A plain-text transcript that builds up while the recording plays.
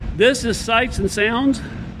This is Sights and Sounds.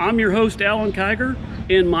 I'm your host, Alan Kiger,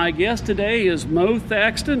 and my guest today is Mo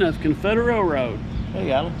Thaxton of Confederate Railroad.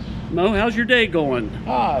 Hey, Alan. Mo, how's your day going?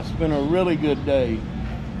 It's been a really good day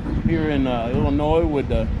here in Illinois with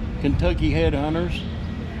the Kentucky Headhunters,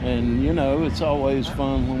 and it's always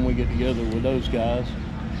fun when we get together with those guys.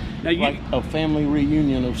 Now, like a family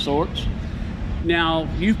reunion of sorts. Now,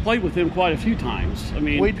 you've played with them quite a few times. I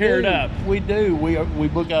mean, we paired do. up. We do. We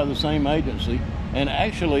book out of the same agency, and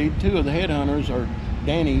actually, two of the Headhunters are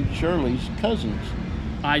Danny Shirley's cousins.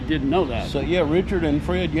 I didn't know that. So yeah, Richard and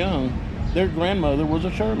Fred Young, their grandmother was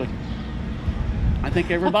a Shirley. I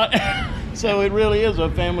think everybody. So it really is a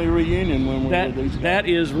family reunion when we're with these guys. That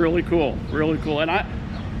is really cool, really cool. And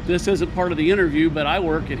this isn't part of the interview, but I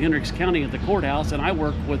work at Hendricks County at the courthouse, and I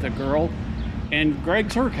work with a girl, and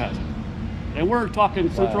Greg's her cousin. And we're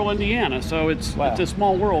talking Central Indiana, so it's a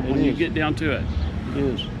small world when you get down to it. It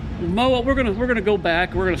is. Mo, we're gonna go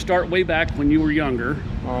back. We're gonna start way back when you were younger.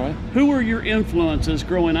 All right. Who were your influences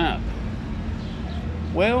growing up?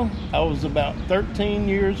 Well, I was about 13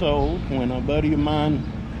 years old when a buddy of mine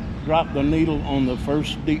dropped the needle on the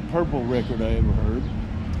first Deep Purple record I ever heard.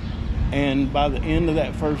 And by the end of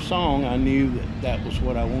that first song, I knew that was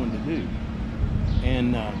what I wanted to do.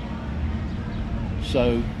 And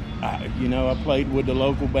so I played with the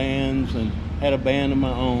local bands and had a band of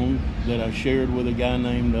my own that I shared with a guy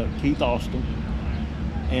named Keith Austin.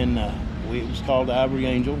 And it was called the Ivory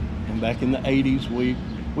Angel. And back in the 80s, we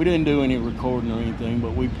didn't do any recording or anything,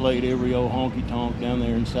 but we played every old honky-tonk down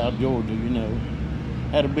there in South Georgia,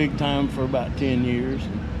 Had a big time for about 10 years.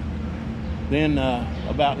 And then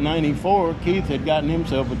about 94, Keith had gotten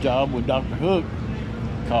himself a job with Dr. Hook.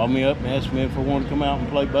 Called me up and asked me if I wanted to come out and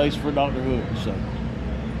play bass for Dr. Hook. So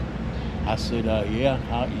I said, yeah,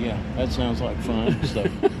 that sounds like fun. So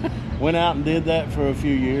went out and did that for a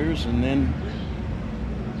few years, and then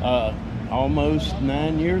almost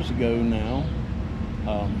 9 years ago now,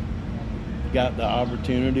 got the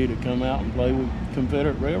opportunity to come out and play with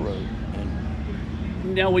Confederate Railroad.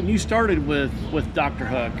 And now, when you started with Dr.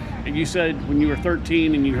 Hook, and you said when you were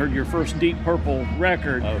 13 and you heard your first Deep Purple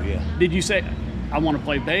record, did you say, I want to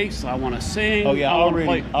play bass, I want to sing? Oh yeah, I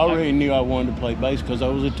already knew I wanted to play bass because I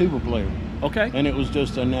was a tuba player. Okay. And it was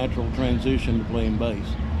just a natural transition to playing bass.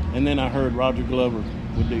 And then I heard Roger Glover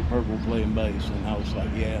with Deep Purple playing bass, and I was like,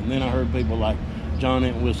 yeah. And then I heard people like John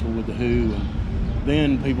Entwistle with The Who, and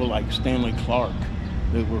then people like Stanley Clarke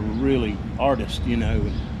that were really artists,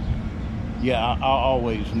 And yeah, I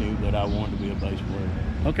always knew that I wanted to be a bass player.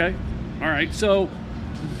 Okay. All right. So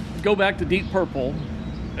go back to Deep Purple.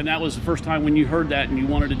 And that was the first time when you heard that and you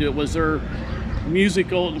wanted to do it. Was there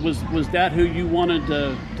musical, was that who you wanted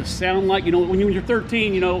to sound like? When you're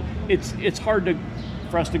 13, it's hard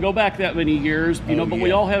for us to go back that many years, but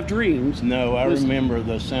we all have dreams. No, I remember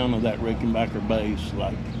the sound of that Rickenbacker bass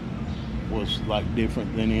was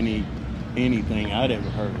different than anything I'd ever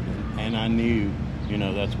heard. And I knew,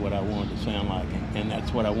 that's what I wanted to sound like, and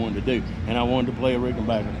that's what I wanted to do. And I wanted to play a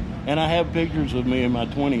Rickenbacker. And I have pictures of me in my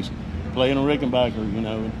 20s playing a Rickenbacker,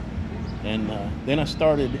 And then I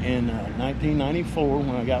started in 1994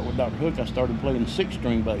 when I got with Dr. Hook. I started playing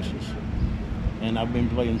 6-string basses, and I've been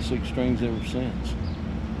playing 6 strings ever since.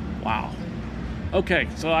 Wow. Okay,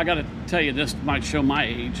 so I got to tell you, this might show my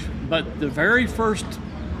age, but the very first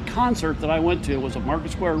concert that I went to was at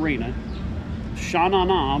Market Square Arena.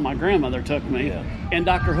 Sha-na-na, my grandmother took me, and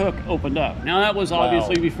Dr. Hook opened up. Now, that was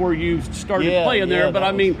obviously before you started playing there, but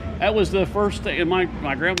that was the first thing. And my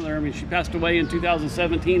grandmother, she passed away in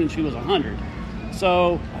 2017, and she was 100.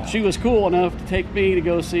 So she was cool enough to take me to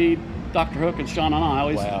go see Dr. Hook and Sha-na-na. I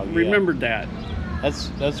always remembered that. That's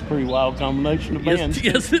a pretty wild combination of bands.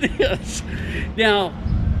 Yes, it is. Now,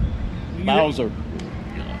 Bowser.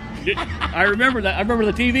 I remember that. I remember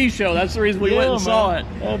the TV show. That's the reason we went and saw it.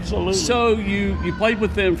 Absolutely. So you played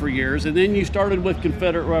with them for years, and then you started with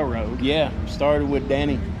Confederate Railroad. Yeah, started with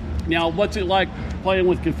Danny. Now, what's it like playing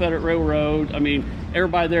with Confederate Railroad?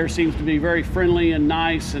 Everybody there seems to be very friendly and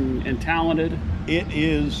nice and talented. It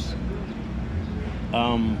is.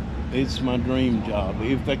 It's my dream job.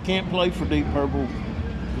 If I can't play for Deep Purple,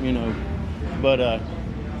 but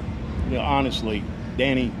honestly,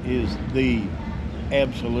 Danny is the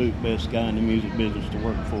absolute best guy in the music business to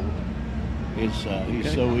work for. He's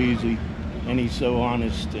so easy, and he's so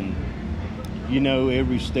honest, and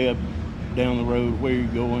every step down the road where you're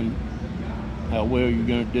going, how well you're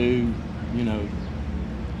going to do.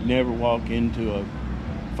 Never walk into a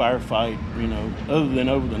firefight, other than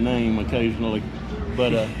over the name occasionally,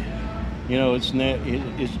 but it's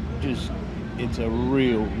a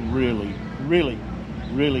really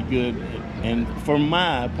good, and for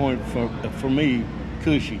my point, for me,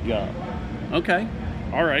 cushy job. Okay.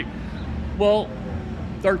 All right. Well,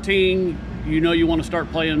 13, you want to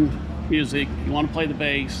start playing music. You want to play the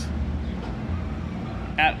bass.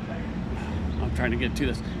 I'm trying to get to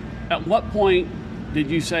this. At what point did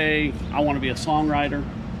you say, I want to be a songwriter?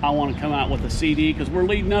 I want to come out with a CD? Because we're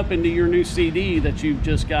leading up into your new CD that you've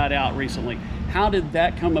just got out recently. How did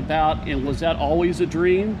that come about, and was that always a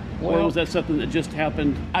dream, or was that something that just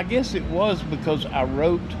happened? I guess it was, because I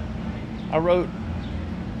wrote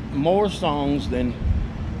more songs than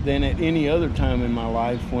at any other time in my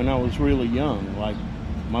life when I was really young, like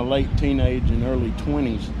my late teenage and early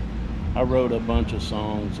 20s. I wrote a bunch of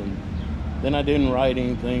songs, and then I didn't write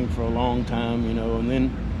anything for a long time, and then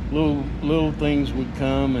little things would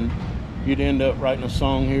come, and you'd end up writing a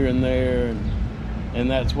song here and there, and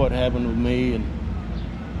that's what happened with me.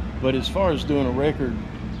 But as far as doing a record,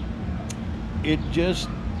 it just,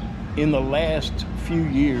 in the last few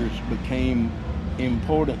years, became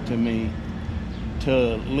important to me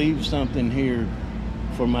to leave something here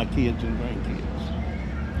for my kids and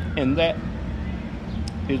grandkids. And that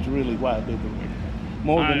is really why I did the record,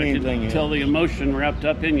 more than anything else. Tell the emotion wrapped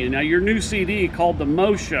up in you. Now, your new CD called The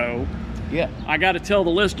Mo Show. Yeah. I got to tell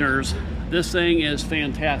the listeners, this thing is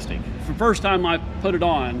fantastic. For the first time I put it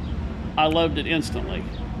on, I loved it instantly.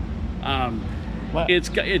 Wow. You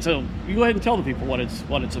go ahead and tell the people what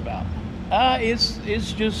it's about.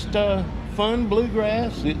 It's just fun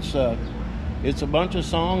bluegrass. It's a bunch of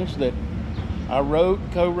songs that I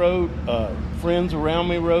co-wrote, friends around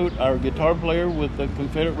me wrote. Our guitar player with the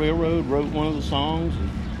Confederate Railroad wrote one of the songs, and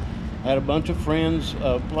had a bunch of friends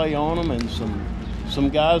play on them, and some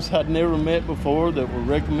guys I'd never met before that were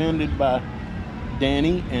recommended by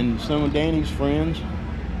Danny and some of Danny's friends,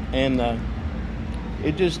 and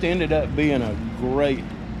it just ended up being a great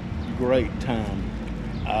time.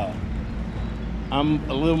 I'm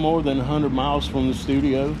a little more than 100 miles from the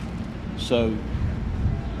studio, so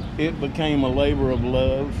it became a labor of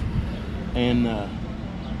love, and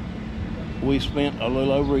we spent a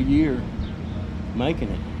little over a year making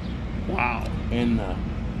it. Wow. And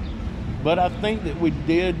but I think that we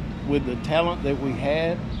did, with the talent that we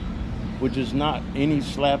had, which is not any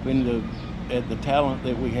slap at the talent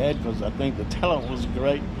that we had, because I think the talent was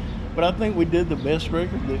great, but I think we did the best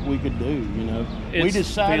record that we could do. We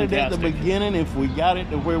decided fantastic. At the beginning, if we got it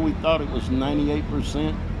to where we thought it was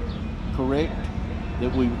 98% correct,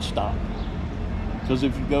 that we would stop. Because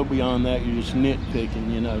if you go beyond that, you're just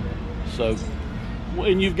nitpicking, So. Well,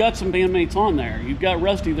 and you've got some bandmates on there. You've got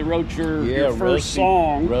Rusty that wrote your first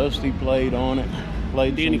song. Rusty played on it.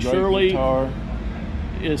 Played Danny some great Shirley guitar.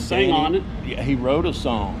 Sang on it. Yeah, he wrote a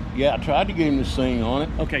song. Yeah, I tried to get him to sing on it.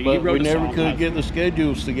 Okay, but he wrote we a never song. could get the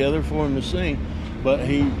schedules together for him to sing. But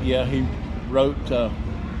he wrote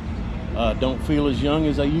 "Don't Feel as Young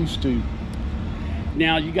as I Used to."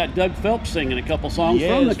 Now you got Doug Phelps singing a couple songs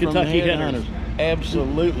from the Kentucky Headhunters.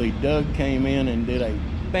 Absolutely, Doug came in and did a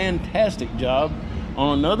fantastic job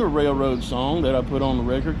on another railroad song that I put on the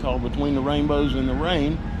record called "Between the Rainbows and the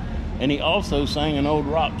Rain." And he also sang an old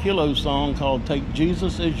Rock Kilo song called "Take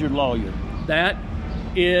Jesus as Your Lawyer." That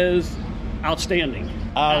is outstanding.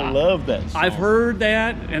 I love that song. I've heard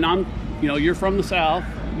that, and you're from the South.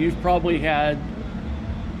 You've probably had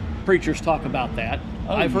preachers talk about that.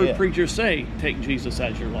 I've heard preachers say, "Take Jesus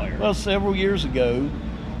as your lawyer." Well, several years ago,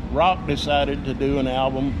 Rock decided to do an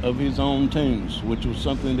album of his own tunes, which was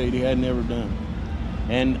something that he had never done.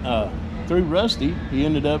 And through Rusty, he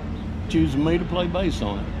ended up choosing me to play bass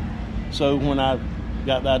on it. So when I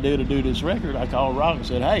got the idea to do this record, I called Rock and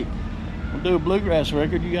said, "Hey, we'll do a bluegrass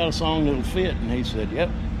record. You got a song that'll fit?" And he said, "Yep,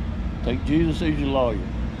 take Jesus as your lawyer."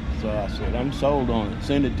 So I said, "I'm sold on it.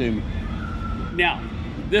 Send it to me." Now,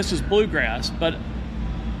 this is bluegrass, but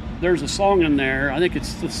there's a song in there. I think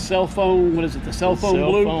it's the cell phone. What is it? The cell phone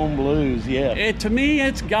blues. Cell phone blues. Yeah. To me,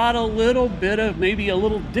 it's got a little bit of maybe a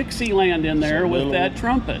little Dixieland in there with that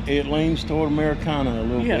trumpet. It leans toward Americana a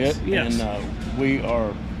little bit. Yes. And we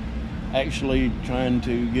are actually trying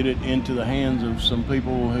to get it into the hands of some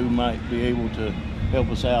people who might be able to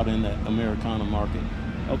help us out in that Americana market.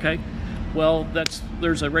 Okay. Well,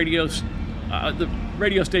 there's a the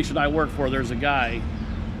radio station I work for. There's a guy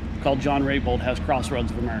called John Raybould, has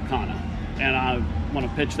Crossroads of Americana, and I want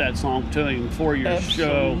to pitch that song to him for your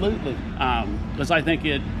show. Absolutely. Because I think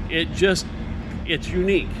it's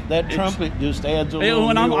unique. That trumpet just adds a little.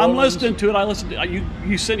 When I'm listening to it,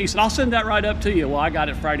 he said, "I'll send that right up to you." Well, I got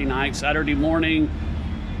it Friday night, Saturday morning.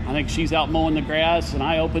 I think she's out mowing the grass, and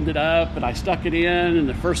I opened it up and I stuck it in, and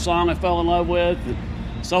the first song I fell in love with,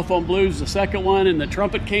 Cell Phone Blues, the second one, and the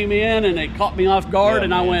trumpet came in and it caught me off guard,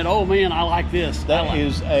 and I went, "Oh man, I like this." That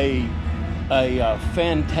a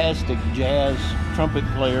fantastic jazz trumpet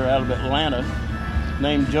player out of Atlanta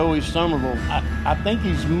named Joey Somerville. I think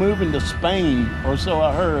he's moving to Spain, or so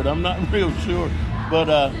I heard. I'm not real sure.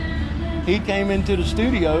 But he came into the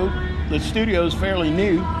studio. The studio is fairly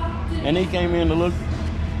new, and he came in to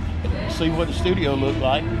see what the studio looked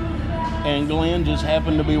like. And Glenn just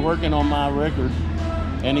happened to be working on my record,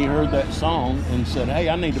 and he heard that song and said, "Hey,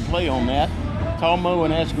 I need to play on that. Call Mo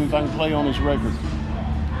and ask him if I can play on his record."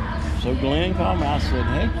 So Glenn called me. I said,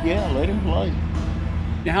 "Heck yeah, let him play."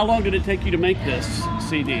 Now, how long did it take you to make this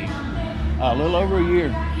CD? A little over a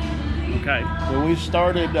year. Okay. So we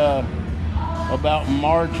started about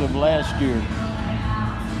March of last year,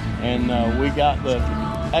 and we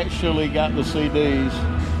actually got the CDs.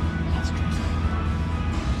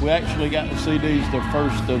 We actually got the CDs the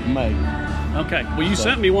 1st of May. Okay. Well, you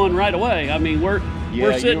sent me one right away. I mean, we're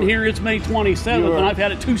sitting here. It's May 27th, and I've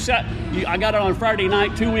had it I got it on Friday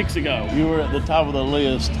night 2 weeks ago. You were at the top of the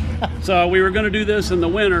list. So we were going to do this in the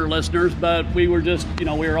winter, listeners, but we were just, we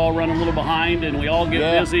were all running a little behind, and we all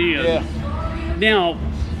get busy. And now,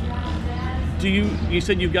 you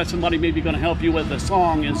said you've got somebody maybe going to help you with the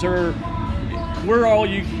song. Where all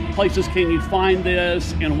you places can you find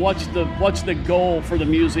this, and what's the goal for the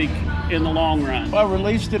music in the long run? Well, I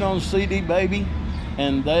released it on CD Baby,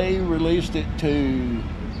 and they released it to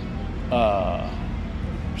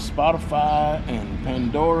Spotify and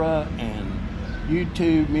Pandora and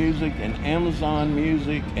YouTube Music and Amazon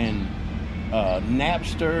Music and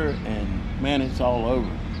Napster, and man, it's all over.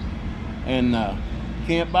 And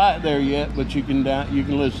can't buy it there yet, but you can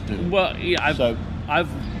listen to it. Well, yeah,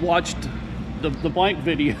 I've watched the blank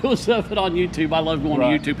videos of it on YouTube. I love going to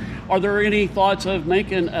YouTube. Are there any thoughts of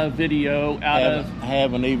making a video I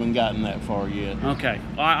haven't even gotten that far yet. Okay.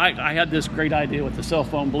 I had this great idea with the Cell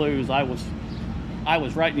Phone Blues. I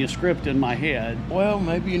was writing a script in my head. Well,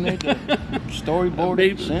 maybe you need to storyboard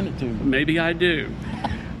it and send it to me. Maybe I do.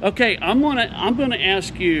 Okay, I'm gonna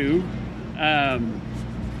ask you a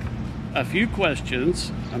few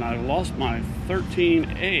questions, and I lost my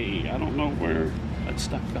 13A. I don't know where it's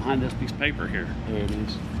stuck behind this piece of paper here. There it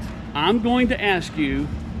is. I'm going to ask you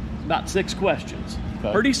about 6 questions.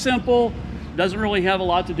 Okay. Pretty simple. Doesn't really have a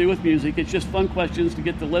lot to do with music. It's just fun questions to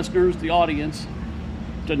get the listeners, the audience,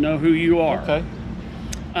 to know who you are. Okay.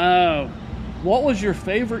 What was your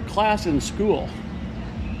favorite class in school?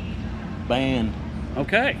 Band.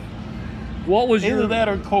 Okay. What was either that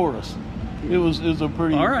or chorus? It was a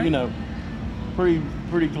pretty, all right.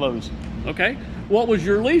 pretty close. Okay. What was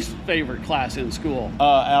your least favorite class in school?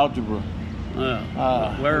 Algebra.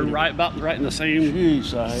 We're right in the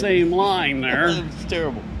same line there. It's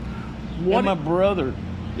terrible. And my brother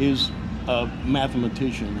is a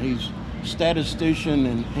mathematician. He's a statistician,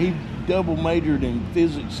 and he double majored in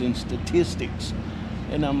physics and statistics.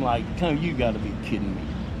 And I'm like, you got to be kidding me.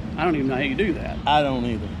 I don't even know how you do that. I don't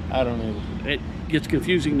either. It gets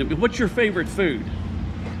confusing to me. What's your favorite food?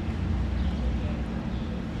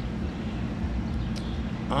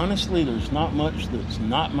 Honestly, there's not much that's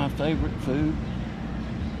not my favorite food.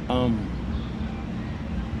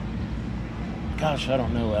 Gosh, I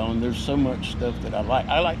don't know, Alan. There's so much stuff that I like.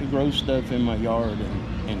 I like to grow stuff in my yard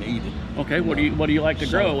and eat it. Okay, what do you like to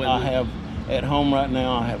grow? I have at home right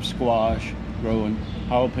now. I have squash growing,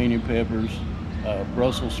 jalapeno peppers,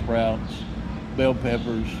 Brussels sprouts, bell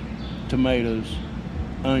peppers, tomatoes,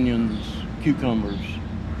 onions, cucumbers.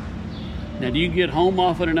 Now, do you get home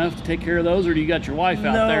often enough to take care of those, or do you got your wife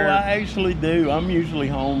out there? No, I actually do. I'm usually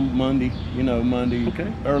home Monday,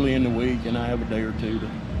 okay, early in the week, and I have a day or two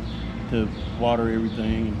to water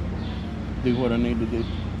everything and do what I need to do.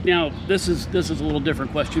 Now, this is a little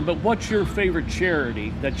different question, but what's your favorite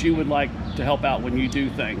charity that you would like to help out when you do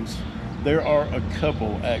things? There are a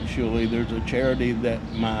couple, actually. There's a charity that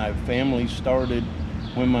my family started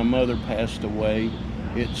when my mother passed away.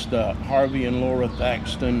 It's the Harvey and Laura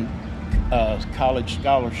Thaxton College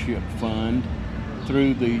Scholarship Fund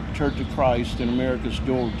through the Church of Christ in Americus,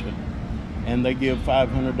 Georgia. And they give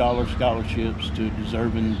 $500 scholarships to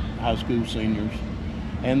deserving high school seniors.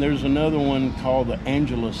 And there's another one called the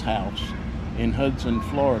Angelus House in Hudson,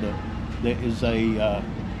 Florida, that is a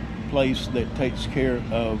place that takes care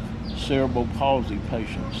of cerebral palsy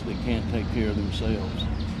patients that can't take care of themselves.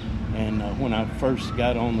 And when I first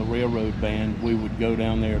got on the railroad band, we would go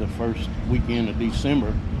down there the first weekend of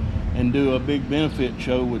December and do a big benefit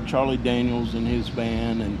show with Charlie Daniels and his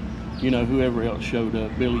band, and whoever else showed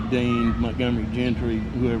up, Billy Dean, Montgomery Gentry,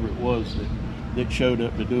 whoever it was that showed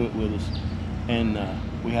up to do it with us. And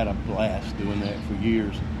we had a blast doing that for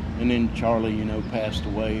years. And then Charlie, passed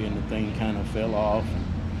away, and the thing kind of fell off.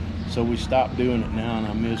 And So we stopped doing it now, and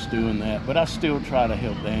I miss doing that. But I still try to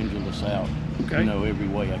help the Angelus out, Okay. every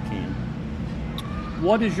way I can.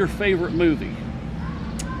 What is your favorite movie?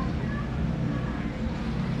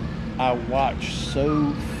 I watch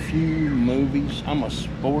so few movies. I'm a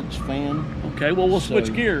sports fan. Okay, well, we'll So-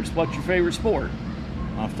 switch gears. What's your favorite sport?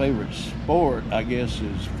 My favorite sport, I guess,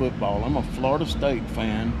 is football. I'm a Florida State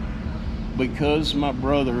fan because my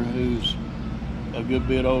brother, who's a good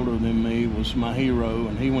bit older than me, was my hero,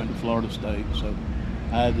 and he went to Florida State. So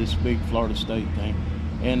I had this big Florida State thing.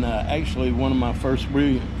 And actually, one of my first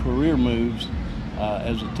brilliant career moves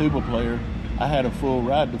as a tuba player, I had a full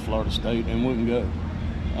ride to Florida State and wouldn't go.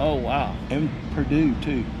 Oh, wow. And Purdue,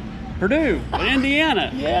 too. Purdue,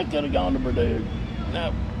 Indiana. Yeah, I could have gone to Purdue.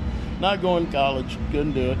 No, not going to college.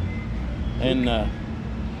 Couldn't do it. And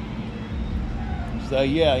so,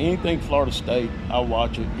 yeah, anything Florida State, I'll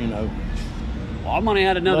watch it, Well, I'm going to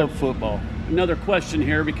add Love football. another question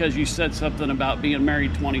here because you said something about being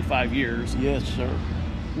married 25 years. Yes, sir.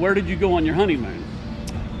 Where did you go on your honeymoon?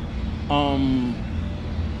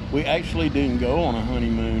 We actually didn't go on a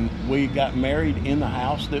honeymoon. We got married in the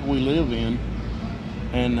house that we live in.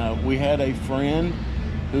 And we had a friend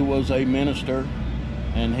who was a minister,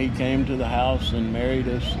 and he came to the house and married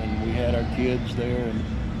us, and we had our kids there,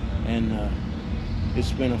 and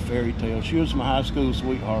it's been a fairy tale. She was my high school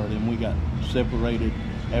sweetheart, and we got separated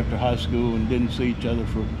after high school and didn't see each other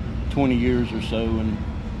for 20 years or so, and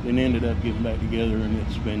then ended up getting back together, and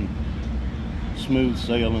it's been smooth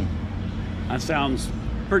sailing. That sounds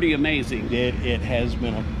pretty amazing. It has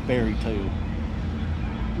been a fairy tale.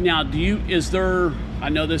 Now, I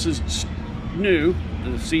know this is new,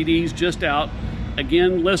 the CD's just out.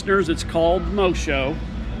 Again, listeners, it's called Mo Show.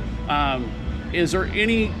 It's going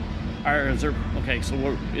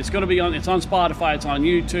to be it's on Spotify, it's on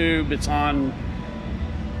YouTube, it's on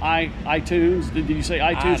iTunes. Did you say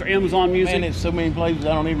iTunes or Amazon Music? Man, it's so many places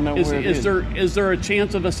I don't even know where it is. Is there a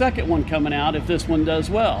chance of a second one coming out if this one does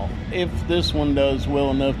well? If this one does well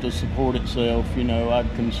enough to support itself, I'd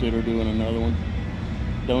consider doing another one.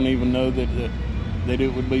 Don't even know that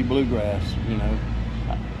it would be bluegrass,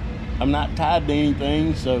 I'm not tied to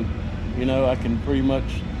anything, so, I can pretty much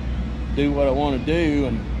do what I want to do,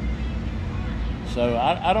 and so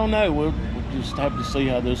I don't know. We'll just have to see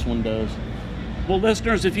how this one does. Well,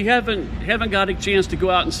 listeners, if you haven't got a chance to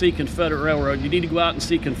go out and see Confederate Railroad, you need to go out and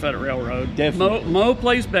see Confederate Railroad. Definitely. Mo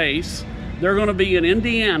plays bass. They're going to be in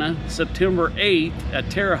Indiana, September 8th at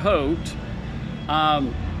Terre Haute.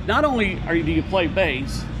 Not only do you play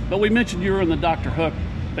bass, but we mentioned you were in the Dr. Hook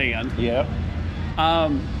band. Yeah.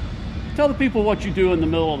 Tell the people what you do in the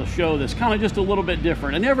middle of the show that's kind of just a little bit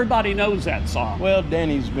different, and everybody knows that song. Well,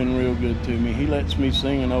 Danny's been real good to me. He lets me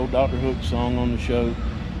sing an old Dr. Hook song on the show.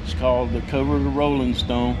 It's called The Cover of the Rolling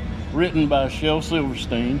Stone, written by Shel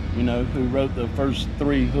Silverstein, who wrote the first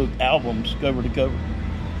 3 Hook albums cover to cover,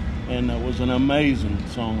 and was an amazing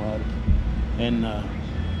songwriter. And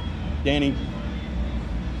Danny,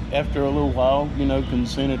 after a little while,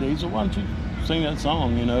 consented. He said, "Why don't you sing that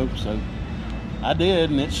song?" So I did,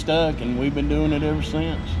 and it stuck, and we've been doing it ever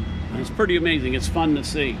since. It's pretty amazing. It's fun to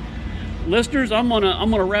see. Listeners, I'm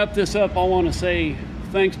gonna wrap this up. I want to say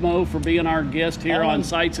thanks, Mo, for being our guest here on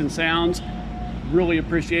Sights and Sounds. Really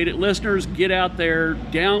appreciate it. Listeners, get out there,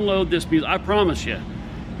 download this music. I promise you,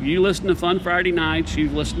 you listen to Fun Friday Nights,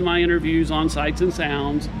 you've listened to my interviews on Sights and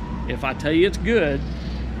Sounds. If I tell you it's good,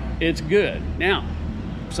 it's good. Now,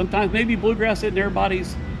 sometimes maybe bluegrass isn't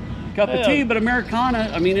everybody's cup of tea, but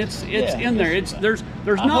Americana, it's in there. There's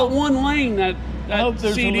not one lane that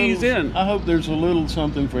CD's in. I hope there's a little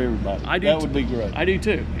something for everybody. That would be great. I do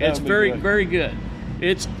too. It's very, very good.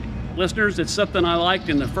 Listeners, it's something I liked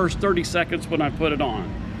in the first 30 seconds when I put it on.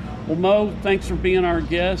 Well, Mo, thanks for being our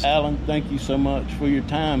guest. Alan, thank you so much for your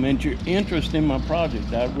time and your interest in my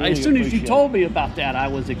project. I really As soon as you appreciate told me about that, I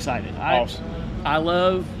was excited. Awesome. I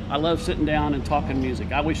love sitting down and talking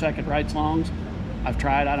music. I wish I could write songs. I've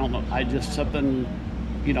tried. I don't know. I just something,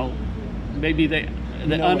 maybe the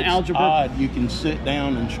unalgebra. It's odd. You can sit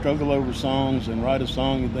down and struggle over songs and write a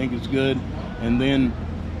song you think is good, and then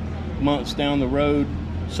months down the road,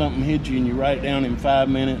 something hits you and you write it down in 5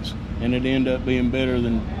 minutes, and it end up being better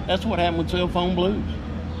than. That's what happened with Cell Phone Blues.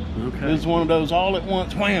 Okay. It's one of those all at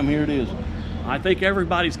once, wham, here it is. I think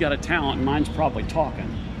everybody's got a talent, and mine's probably talking.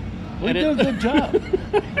 We do a good job.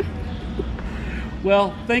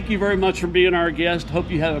 Well, thank you very much for being our guest.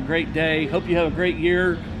 Hope you have a great day. Hope you have a great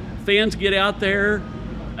year. Fans, get out there.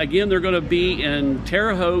 Again, they're going to be in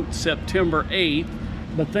Terre Haute September 8th.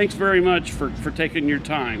 But thanks very much for taking your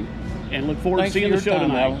time. And look forward to seeing the show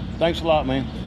tonight. Alan. Thanks a lot, man.